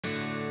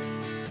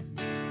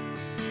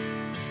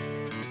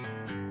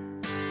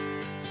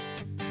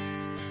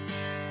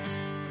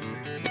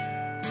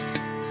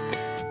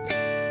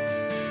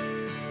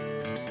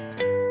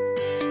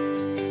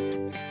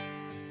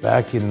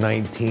Back in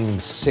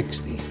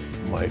 1960,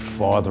 my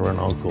father and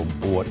uncle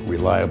bought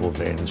Reliable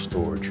Van and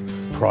Storage.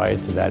 Prior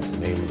to that, the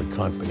name of the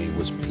company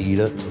was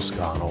Peter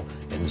Toscano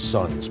and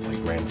Sons, my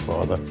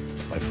grandfather,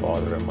 my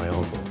father, and my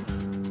uncle.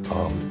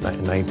 In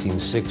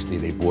 1960,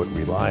 they bought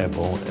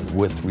Reliable, and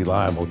with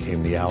Reliable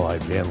came the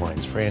Allied Van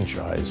Lines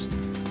franchise,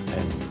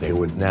 and they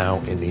were now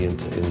in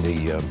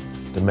the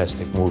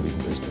domestic moving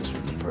business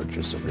with the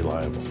purchase of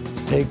Reliable.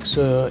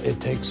 It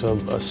takes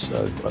a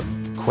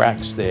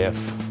crack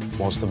staff.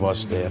 Most of our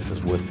staff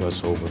is with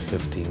us over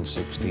 15,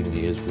 16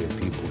 years. We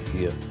have people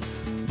here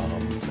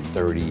for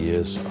 30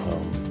 years.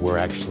 We're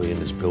actually in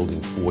this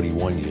building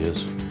 41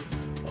 years.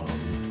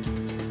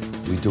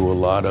 We do a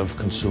lot of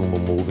consumer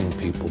moving,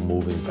 people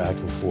moving back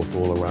and forth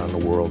all around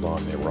the world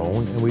on their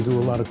own, and we do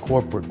a lot of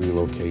corporate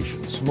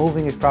relocations.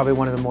 Moving is probably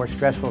one of the more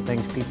stressful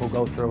things people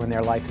go through in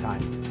their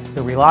lifetime.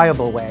 The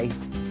Reliable way,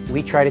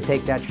 we try to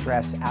take that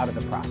stress out of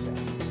the process,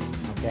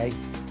 okay?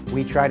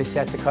 We try to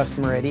set the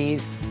customer at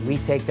ease. We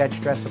take that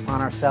stress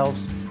upon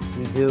ourselves.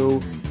 We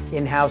do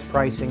in-house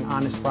pricing,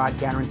 on-the-spot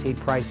guaranteed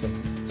pricing.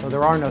 So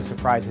there are no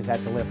surprises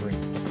at delivery.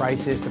 The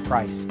price is the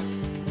price.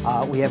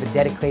 We have a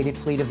dedicated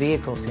fleet of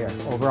vehicles here,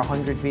 over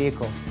 100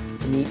 vehicles,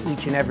 to meet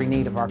each and every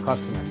need of our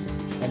customers.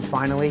 And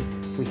finally,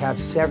 we have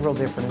several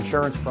different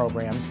insurance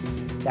programs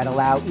that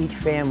allow each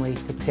family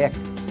to pick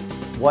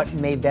what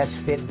may best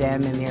fit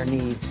them and their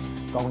needs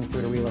going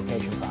through the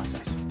relocation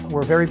process.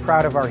 We're very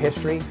proud of our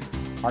history,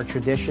 our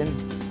tradition,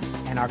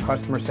 and our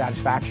customer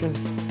satisfaction.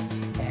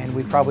 And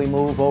we probably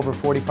move over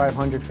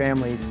 4,500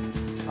 families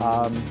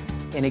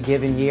in a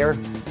given year.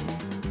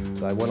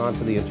 So I went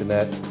onto the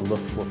internet to look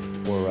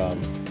for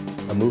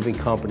a moving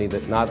company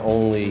that not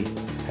only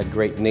had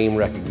great name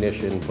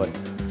recognition, but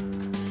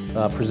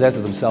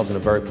presented themselves in a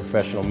very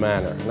professional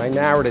manner. And I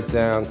narrowed it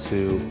down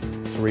to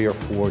 3 or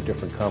 4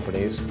 different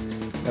companies.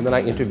 And then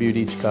I interviewed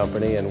each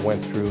company and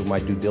went through my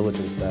due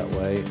diligence that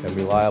way. And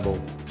Reliable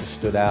just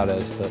stood out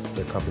as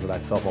the company that I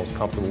felt most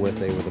comfortable with.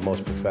 They were the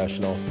most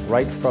professional.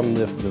 Right from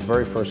the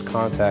very first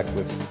contact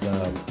with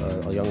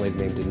a young lady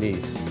named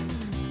Denise,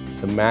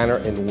 the manner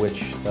in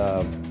which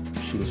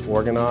she was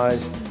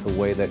organized, the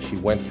way that she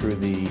went through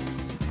the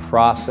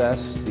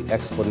process, the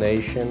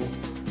explanation,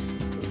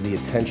 the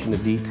attention to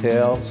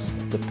details,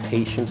 the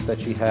patience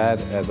that she had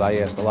as I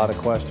asked a lot of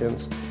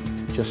questions.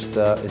 Just,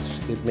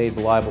 it made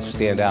Reliable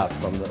stand out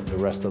from the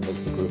rest of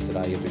the group that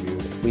I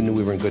interviewed. We knew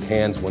we were in good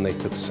hands when they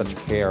took such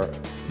care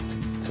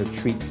to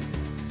treat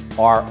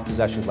our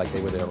possessions like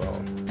they were their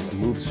own. A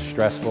move's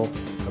stressful,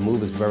 a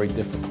move is very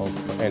difficult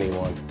for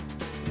anyone,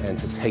 and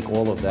to take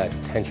all of that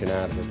tension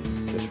out of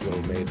it just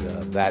really made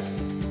that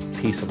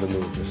piece of the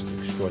move just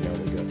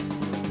extraordinarily good.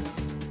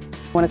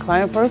 When a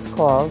client first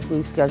calls,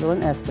 we schedule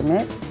an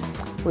estimate.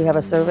 We have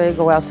a survey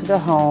go out to the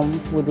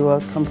home. We'll do a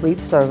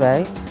complete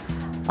survey.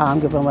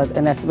 Give them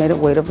an estimated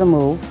weight of the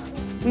move.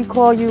 We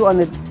call you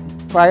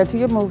prior to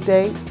your move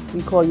date.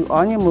 We call you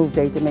on your move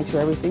date to make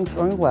sure everything's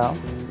going well.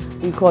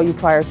 We call you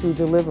prior to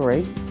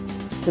delivery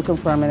to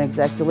confirm an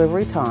exact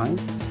delivery time.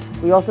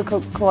 We also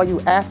call you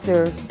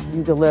after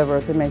you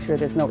deliver to make sure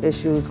there's no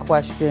issues,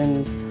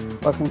 questions,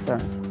 or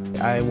concerns.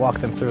 I walk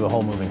them through the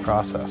whole moving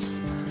process.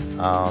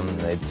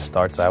 It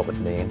starts out with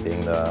me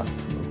being the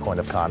point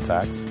of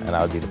contact, and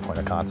I would be the point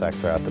of contact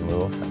throughout the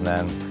move. And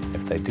then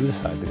if they do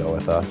decide to go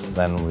with us,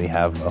 then we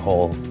have a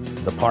whole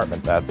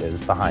department that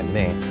is behind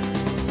me.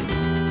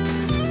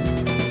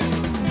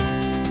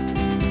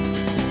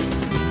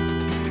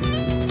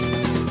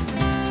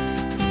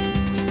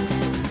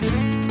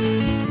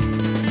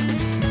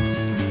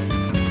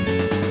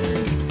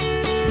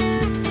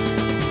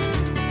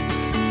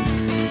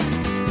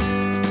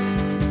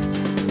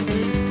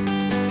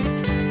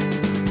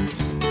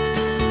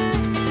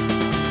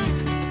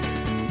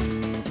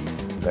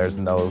 There's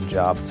no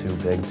job too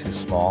big, too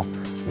small.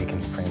 We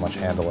can pretty much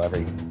handle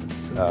every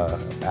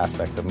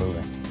aspect of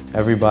moving.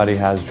 Everybody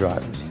has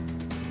drivers,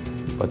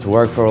 but to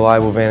work for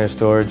Reliable Van and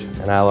Storage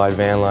and Allied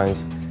Van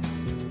Lines,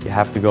 you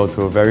have to go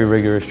through a very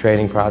rigorous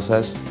training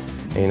process,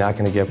 and you're not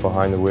going to get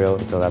behind the wheel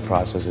until that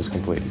process is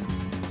completed.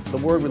 The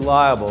word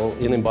reliable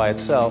in and by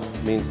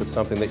itself means it's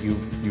something that you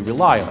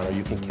rely on or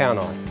you can count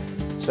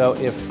on. So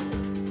if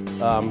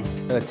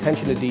an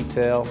attention to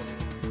detail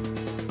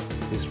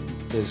is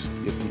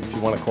if you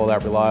want to call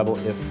that reliable,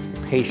 if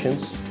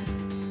patience,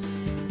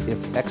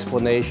 if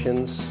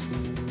explanations,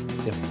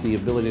 if the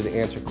ability to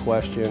answer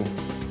questions,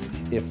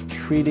 if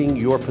treating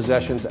your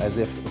possessions as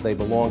if they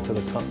belong to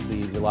the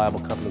reliable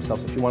company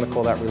themselves, if you want to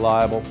call that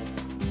reliable,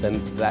 then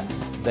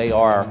they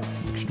are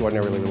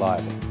extraordinarily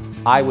reliable.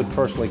 I would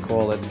personally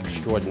call it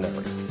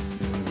extraordinary.